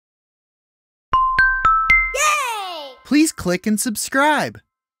please click and subscribe.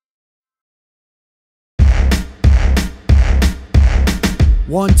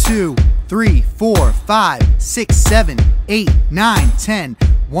 One, two, three, four, 5, 6, 7, 8, 9, 10.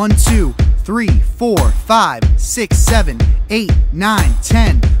 1, 2, 3, 4, 5, 6, 7, 8, 9,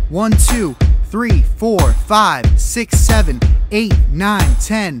 10. 1, 2, 3, 4, 5, 6, 7, 8, 9,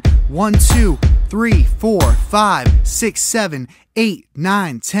 10. 1, 2, 3, 4, 5, 6, 7, 8,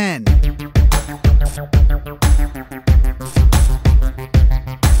 9, 10.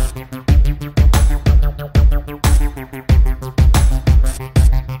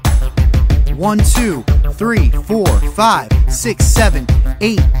 1, 2, 3, 4, 5, 6, 7,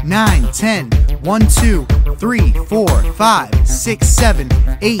 8, 9, 10. 1, 2, 3, 4, 5, 6, 7,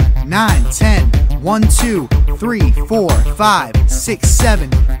 8, 9, 10. 1, 2, 3, 4, 5, 6, 7,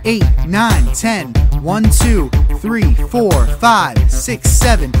 8, 9, 10. 1, 2, 3, 4, 5, 6,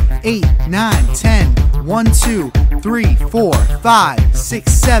 7, 8, 9, 10. 1, 2, 3, 4, 5,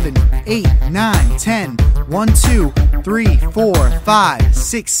 6, 7, 8, 9, 10. 1, 2, 3, 4, 5,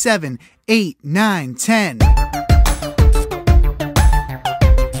 6, 7, 8, 9, 10. 1,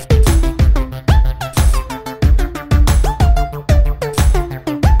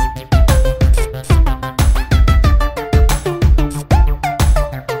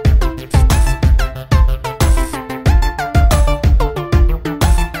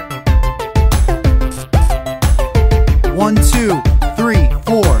 2, 3,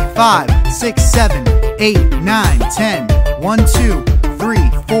 4, 5, 6, 7, 8, 9, 10. 1, 2, 3,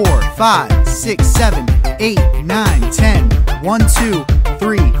 4, 5, 6, 7, 8, 9, 10. 1, 2,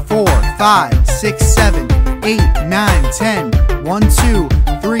 3, 4, 5, 6, 7, 8, 9, 10. 1, 2,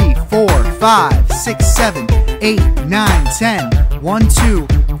 3, 4, 5, 6, 7, 8, 9, 10. 1, 2,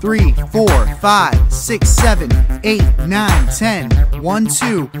 3, 4, 5, 6, 7, 8, 9, 10. 1,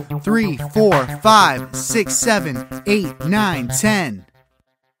 2, 3, 4, 5, 6, 7, 8, 9, 10.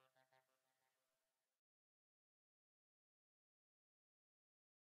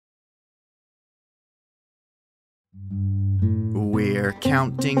 We're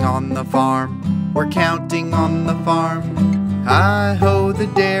counting on the farm, we're counting on the farm. Hi-ho the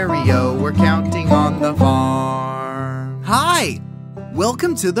dairy-o, we're counting on the farm. Hi!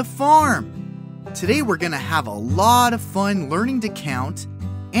 Welcome to the farm. Today we're gonna have a lot of fun learning to count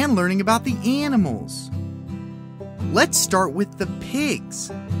and learning about the animals. Let's start with the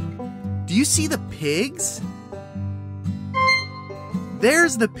pigs. Do you see the pigs?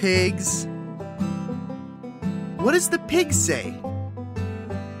 There's the pigs. What does the pig say?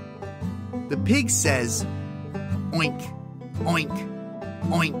 The pig says, oink, oink,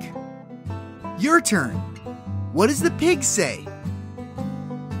 oink. Your turn. What does the pig say?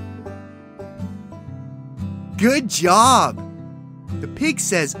 Good job. The pig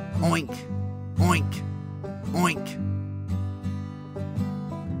says, oink, oink, oink.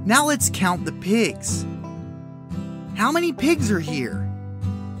 Now let's count the pigs. How many pigs are here?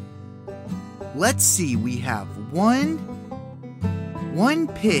 Let's see, we have one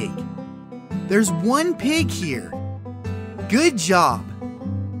pig. There's one pig here. Good job.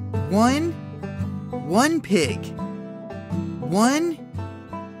 One pig.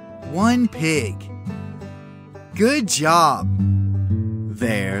 One pig. Good job.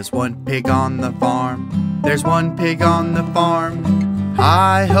 There's one pig on the farm. There's one pig on the farm.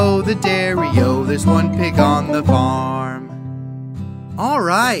 Hi-ho the dairy-o, there's one pig on the farm. All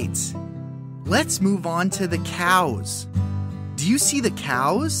right. Let's move on to the cows. Do you see the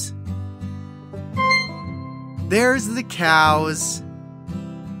cows? There's the cows.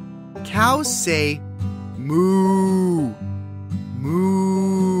 Cows say moo,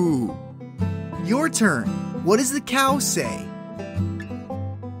 moo. Your turn. What does the cow say?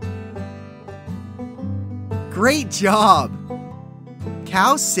 Great job.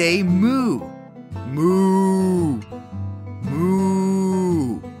 Cows say moo, moo,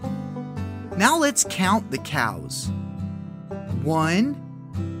 moo. Now let's count the cows. 1,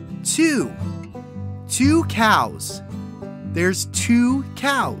 2. 2 cows. There's 2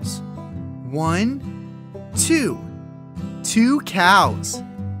 cows. 1, 2. 2 cows.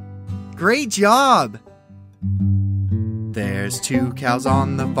 Great job. There's 2 cows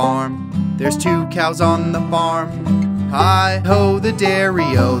on the farm. There's 2 cows on the farm. Hi-ho the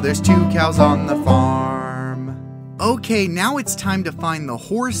dairy-o, there's 2 cows on the farm. Okay, now it's time to find the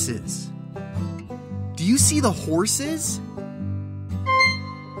horses. Do you see the horses?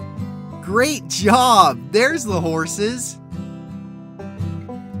 Great job! There's the horses.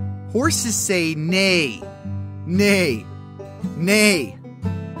 Horses say neigh, neigh, neigh.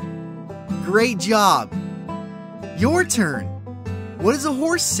 Great job. Your turn. What does a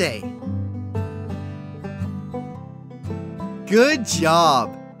horse say? Good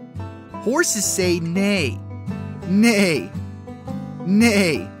job. Horses say neigh, neigh,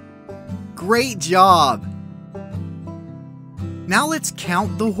 neigh. Great job. Now let's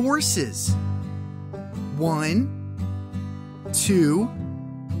count the horses. 1, 2,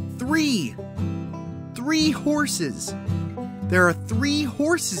 3. 3 horses. There are 3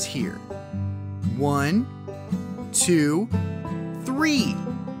 horses here. 1, 2, 3.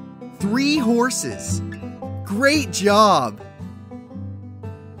 3 horses. Great job.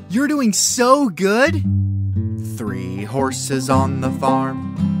 You're doing so good. 3 horses on the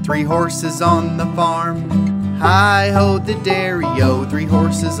farm. 3 horses on the farm. Hi-ho the dairy-o. 3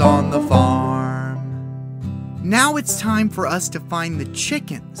 horses on the farm. Now it's time for us to find the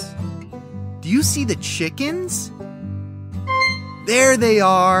chickens. Do you see the chickens? There they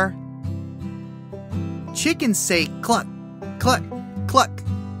are. Chickens say cluck, cluck, cluck,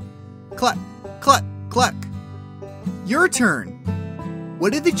 cluck, cluck, cluck. Your turn.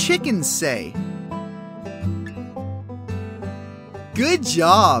 What did the chickens say? Good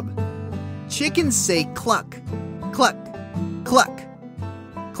job. Chickens say cluck, cluck, cluck,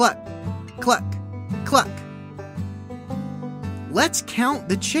 cluck, cluck, cluck. Let's count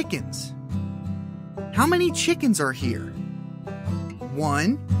the chickens. How many chickens are here?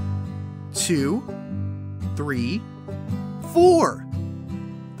 1, 2, 3, 4.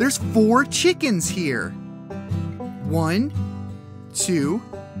 There's 4 chickens here. 1, 2,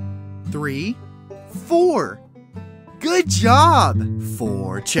 3, 4. Good job.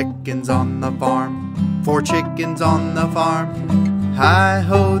 4 chickens on the farm. 4 chickens on the farm.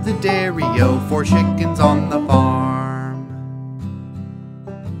 Hi-ho the dairy-o. 4 chickens on the farm.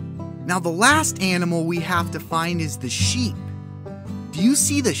 Now the last animal we have to find is the sheep. Do you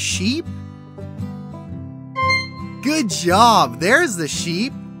see the sheep? Good job. There's the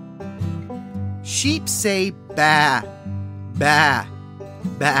sheep. Sheep say baa, baa,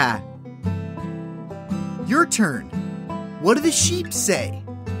 baa. Your turn. What do the sheep say?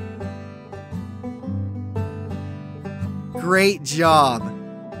 Great job.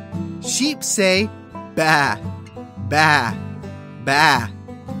 Sheep say baa, baa, baa.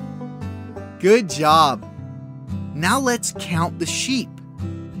 Good job. Now let's count the sheep.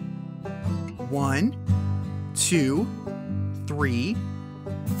 1, 2, 3,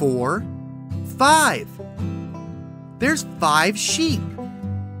 4, 5. There's 5 sheep.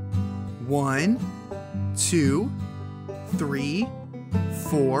 1, 2, 3,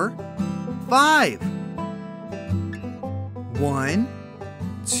 4, 5. 1,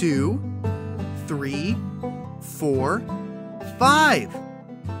 2, 3, 4, 5.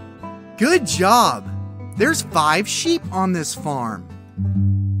 Good job. There's 5 sheep on this farm.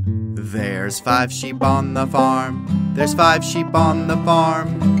 There's 5 sheep on the farm. There's 5 sheep on the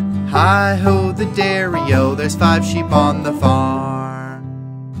farm. Hi-ho the dairy-o. There's 5 sheep on the farm.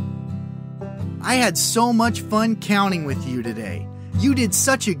 I had so much fun counting with you today. You did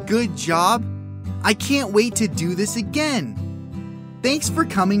such a good job. I can't wait to do this again. Thanks for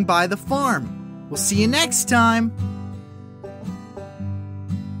coming by the farm. We'll see you next time.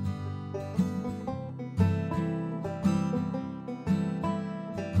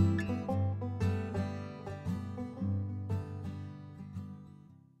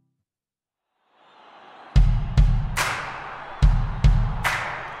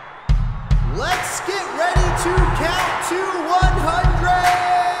 Let's get ready to count to 100!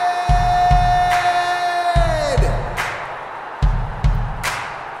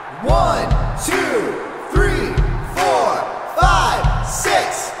 1, 2, 3, 4,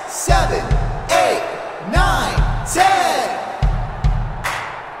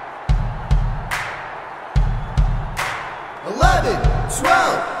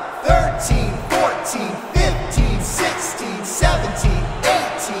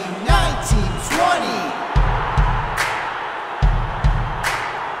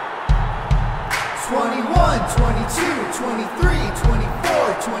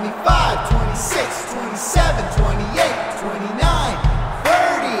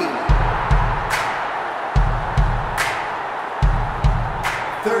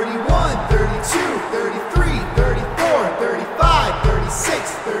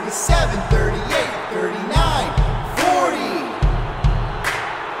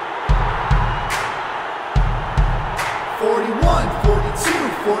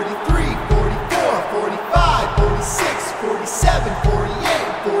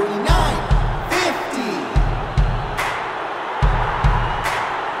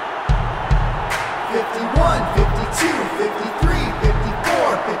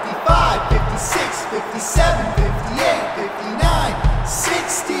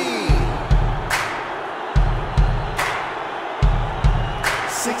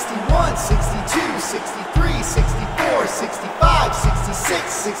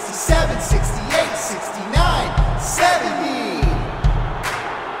 67, 68, 69, 70.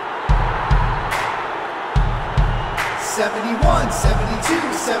 71,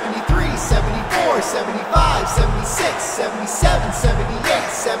 72, 73, 74, 75, 76, 77, 78,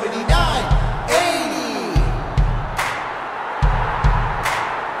 79, 80.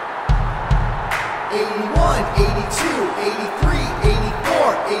 81, 82, 83,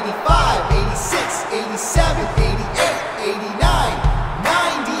 84, 85, 86, 87, 88, 89,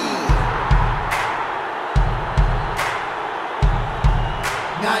 90.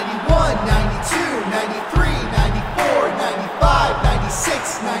 91, 92, 93, 94, 95,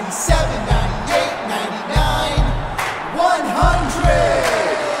 96, 97, 98, 99, 100!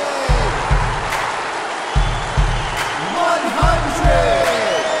 100!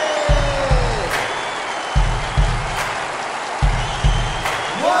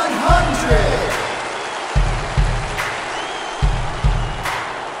 100!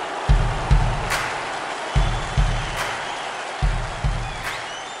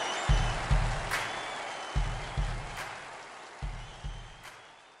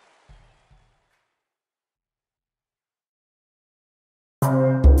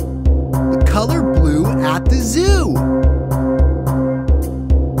 The color blue at the zoo.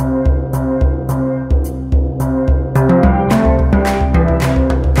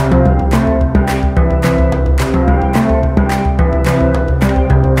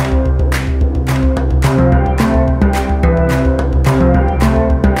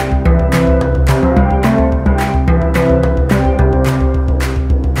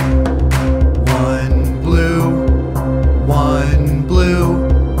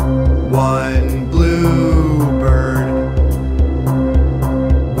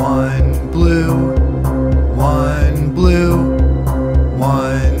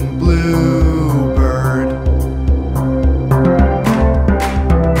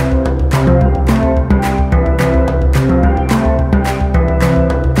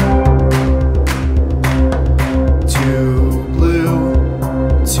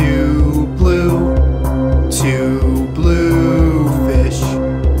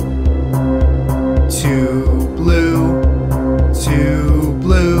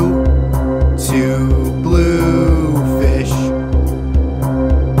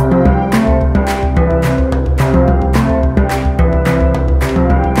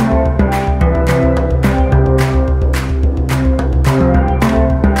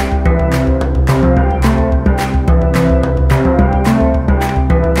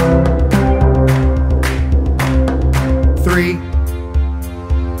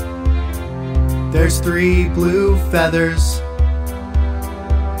 There's 3 blue feathers.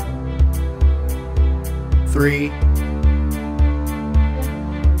 3.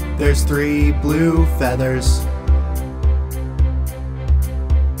 There's 3 blue feathers.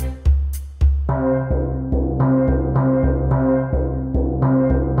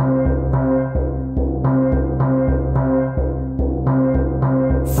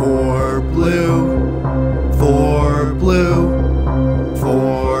 4 blue, 4 blue,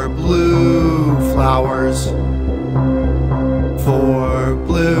 4 blue flowers. 4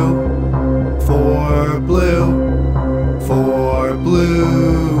 blue, 4 blue, 4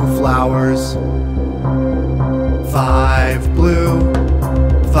 blue flowers. 5 blue,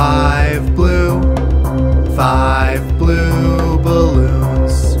 5 blue, 5 blue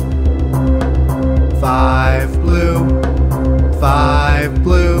balloons. 5 blue, 5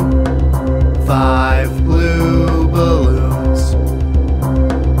 blue, 5 blue balloons.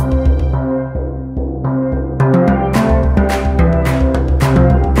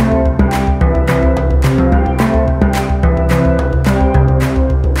 6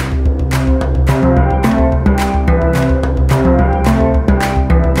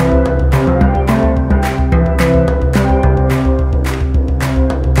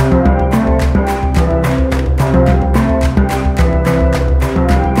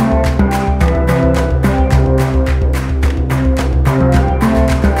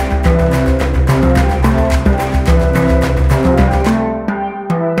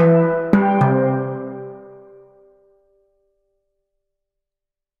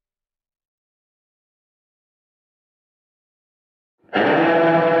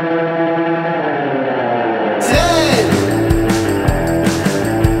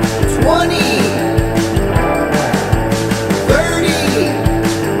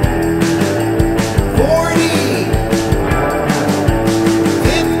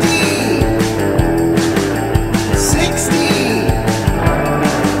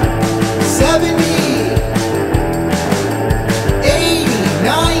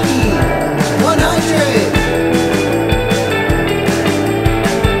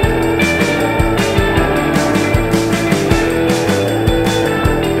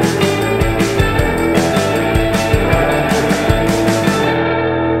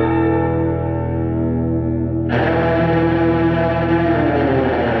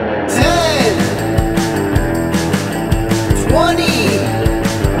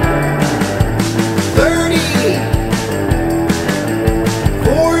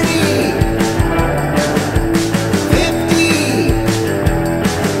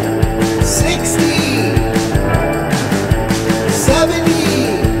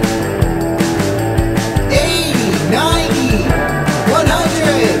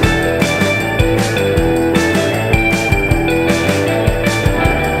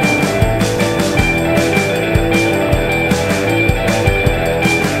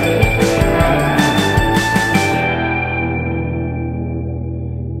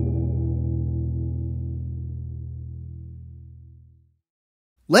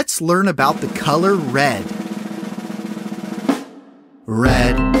 Let's learn about the color red.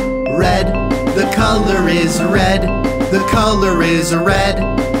 Red, red, the color is red. The color is red.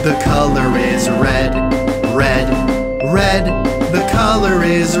 The color is red. Red, red, the color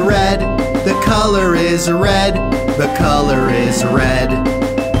is red. The color is red. The color is red.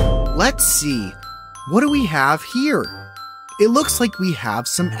 Let's see. What do we have here? It looks like we have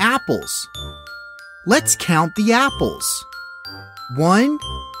some apples. Let's count the apples. 1,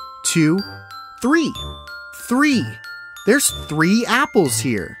 2, 3. 3. There's 3 apples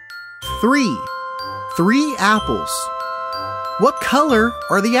here. 3. 3 apples. What color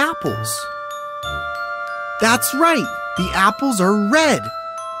are the apples? That's right. The apples are red.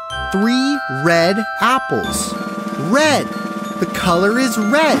 3 red apples. Red. The color is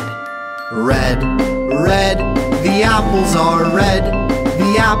red. Red, red. The apples are red.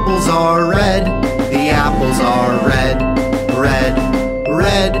 The apples are red. The apples are red. Red,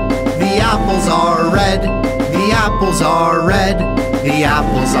 red. The apples are red. The apples are red. The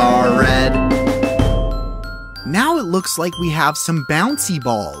apples are red. Now it looks like we have some bouncy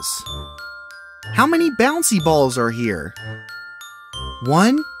balls. How many bouncy balls are here?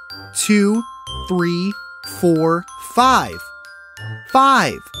 1, 2, 3, 4, 5.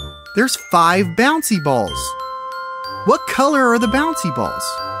 5. There's 5 bouncy balls. What color are the bouncy balls?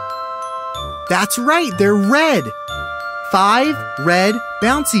 That's right, they're red. 5 red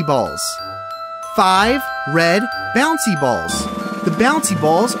bouncy balls. 5 red bouncy balls. The bouncy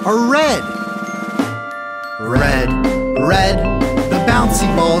balls are red. Red, red, the bouncy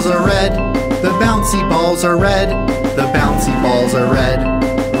balls are red. The bouncy balls are red. The bouncy balls are red.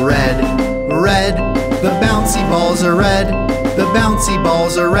 Red, red, the bouncy balls are red. The bouncy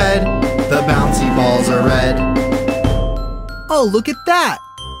balls are red. The bouncy balls are red. Oh, look at that!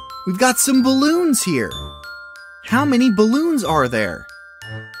 We've got some balloons here. How many balloons are there?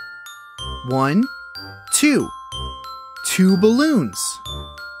 1, 2. 2 balloons.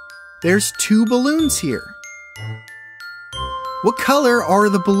 There's 2 balloons here. What color are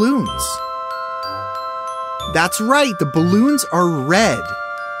the balloons? That's right, the balloons are red.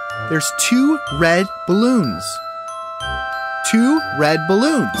 There's 2 red balloons. 2 red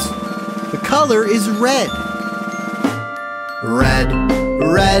balloons. The color is red. Red,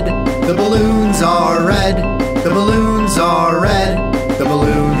 red, the balloons are red. The balloons are red. The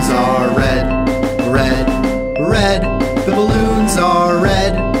balloons are red. Red, red, the balloons are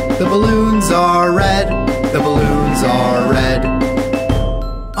red. The balloons are red. The balloons are red.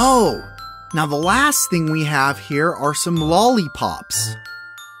 Oh, now the last thing we have here are some lollipops.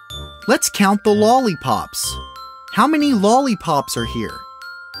 Let's count the lollipops. How many lollipops are here?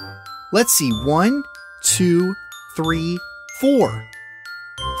 Let's see, 1, 2, 3, 4.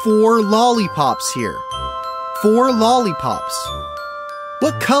 4 lollipops here. 4 lollipops.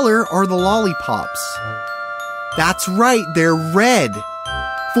 What color are the lollipops? That's right, they're red.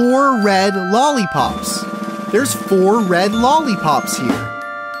 4 red lollipops. There's 4 red lollipops here.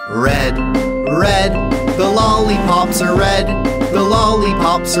 Red, red, the lollipops are red. The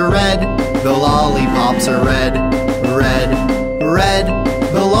lollipops are red. The lollipops are red. Red, red,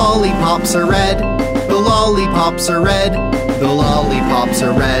 the lollipops are red. The lollipops are red. The lollipops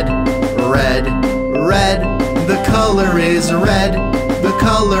are red. Red, red, the color is red. The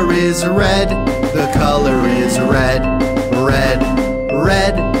color is red. The color is red. Red,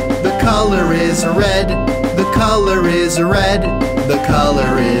 red, the color is red. The color is red. The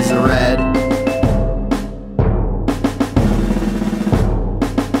color is red.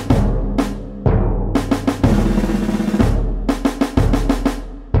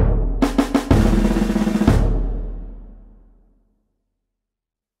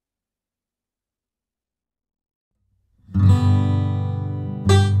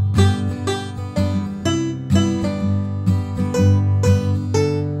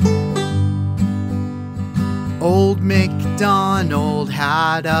 Old MacDonald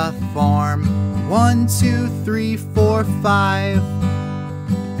had a farm, 1, 2, 3, 4, 5.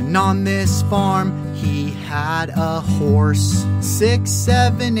 And on this farm he had a horse, 6,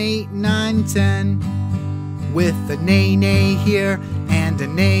 7, 8, 9, 10. With a neigh-neigh here and a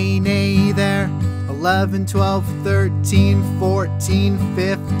neigh-neigh there. 11, 12, 13, 14,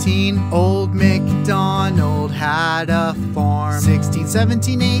 15. Old MacDonald had a farm, 16,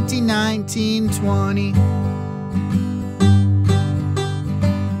 17, 18, 19, 20.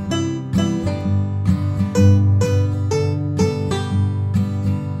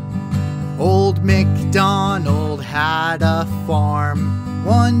 Old MacDonald had a farm,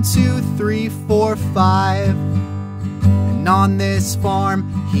 1, 2, 3, 4, 5. And on this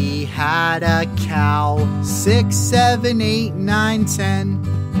farm he had a cow, 6, 7, 8, 9,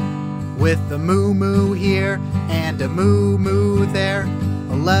 10. with a moo moo here and a moo moo there.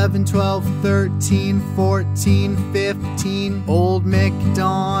 11, 12, 13, 14, 15. Old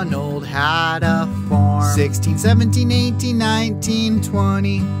MacDonald had a farm. 16, 17, 18, 19,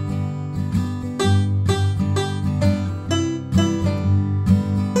 20.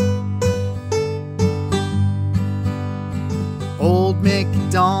 Old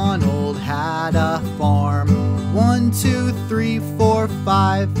MacDonald had a farm. 1, 2, 3, 4,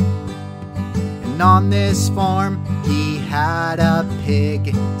 5. And on this farm he had a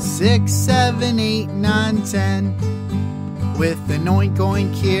pig. 6, 7, 8, 9, 10. With an oink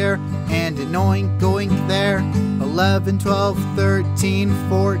oink here and an oink oink there. 11, 12, 13,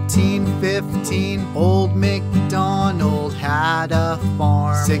 14, 15. Old MacDonald had a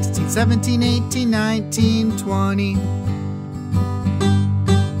farm. 16, 17, 18, 19, 20.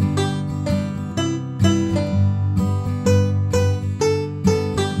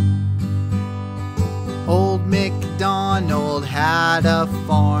 Old MacDonald had a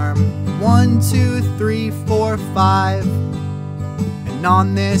farm. 1, 2, 3, 4, 5. And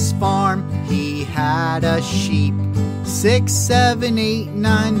on this farm he had a sheep. 6, 7, 8,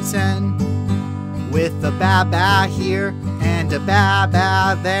 9, 10. With a ba-ba here and a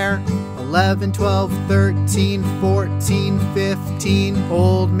ba-ba there. 11, 12, 13, 14, 15.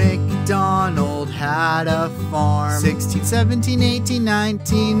 Old MacDonald had a farm. 16, 17, 18,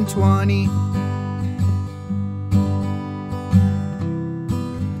 19, 20.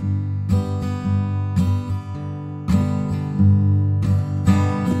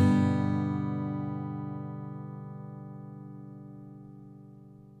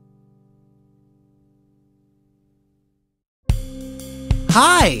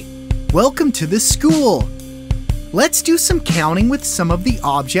 Hi! Welcome to the school! Let's do some counting with some of the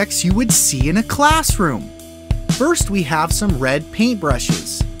objects you would see in a classroom. First, we have some red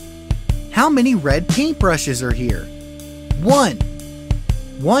paintbrushes. How many red paintbrushes are here? 1.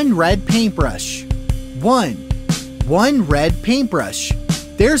 1 red paintbrush. 1. 1 red paintbrush.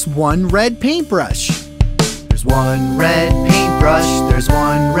 There's 1 red paintbrush. There's 1 red paintbrush. There's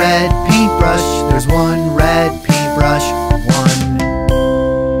 1 red paintbrush. There's 1 red paintbrush. 1.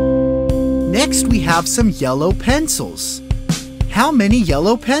 Next, we have some yellow pencils. How many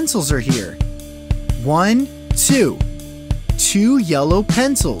yellow pencils are here? 1, 2. 2 yellow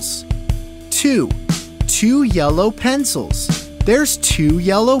pencils. 2. 2 yellow pencils. There's 2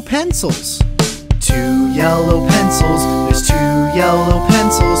 yellow pencils. 2 yellow pencils. There's 2 yellow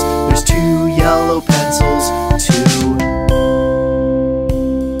pencils. There's 2 yellow pencils. 2.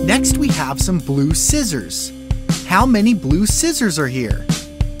 Next, we have some blue scissors. How many blue scissors are here?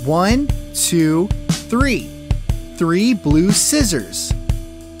 1, 2, 3. 3 blue scissors.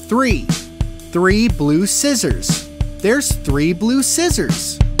 3. 3 blue scissors. There's 3 blue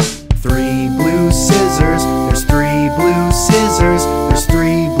scissors. 3 blue scissors. There's 3 blue scissors. There's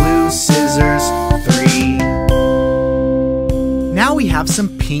 3 blue scissors. 3. Now we have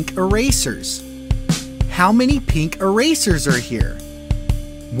some pink erasers. How many pink erasers are here?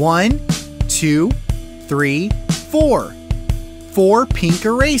 1, 2, 3, 4. 4 pink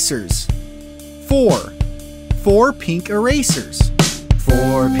erasers. 4. 4 pink erasers.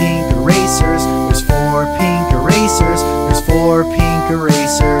 4 pink erasers. There's 4 pink erasers. There's 4 pink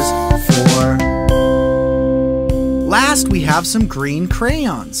erasers. 4. Last, we have some green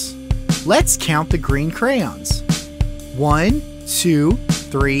crayons. Let's count the green crayons. 1, 2,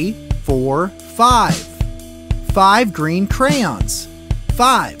 3, 4, 5. 5 green crayons.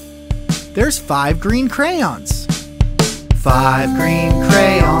 5. There's 5 green crayons. 5 green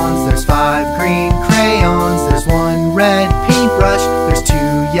crayons. There's 5 green crayons. There's 1 red paintbrush. There's 2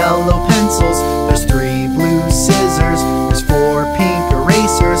 yellow pencils. There's 3 blue scissors. There's 4 pink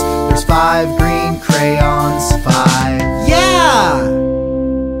erasers. There's 5 green crayons. 5. Yeah!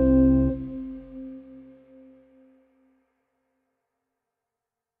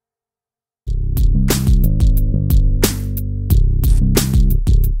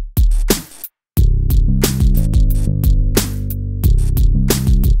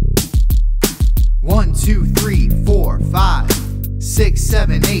 1, 2, 3, 4, 5, 6,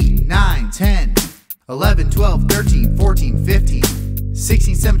 7, 8, 9, 10, 11, 12, 13, 14, 15,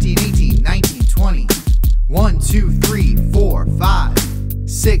 16, 17, 18, 19, 20. 1, 2, 3, 4, 5,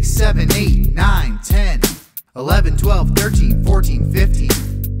 6, 7, 8, 9, 10, 11, 12, 13, 14, 15,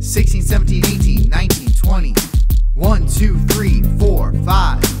 16, 17, 18, 19, 20. 1, 2, 3, 4,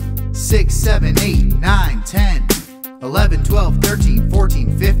 5, 6, 7, 8, 9, 10, 11, 12, 13,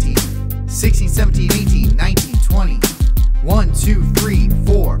 14, 15, 16, 17, 18, 19, 20. 1, 2, 3,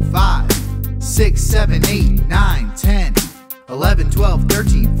 4, 5, 6, 7, 8, 9, 10, 11, 12,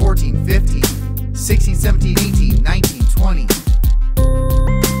 13, 14, 15, 16, 17, 18, 19, 20.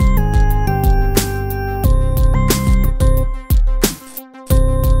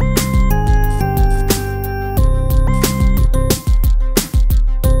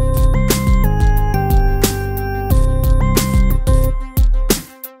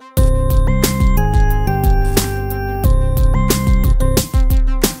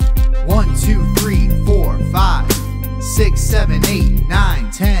 6, 7, 8,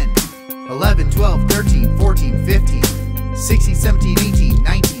 9, 10, 11, 12, 13, 14, 15, 16, 17, 18,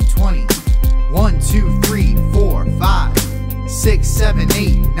 19, 20. 1, 2, 3, 4, 5, 6, 7,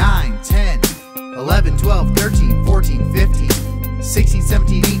 8, 9, 10, 11, 12, 13, 14, 15, 16,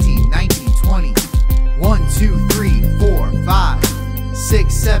 17, 18, 19, 20. 1, 2, 3, 4, 5,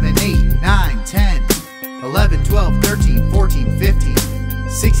 6, 7, 8, 9, 10, 11, 12, 13, 14, 15,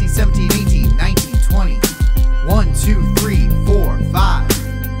 16, 17, 18, 19, 20. 1, 2, 3, 4, 5,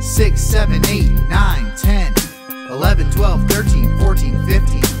 6, 7, 8, 9, 10, 11, 12, 13, 14,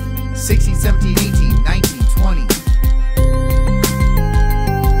 15, 16, 17, 18, 19, 20.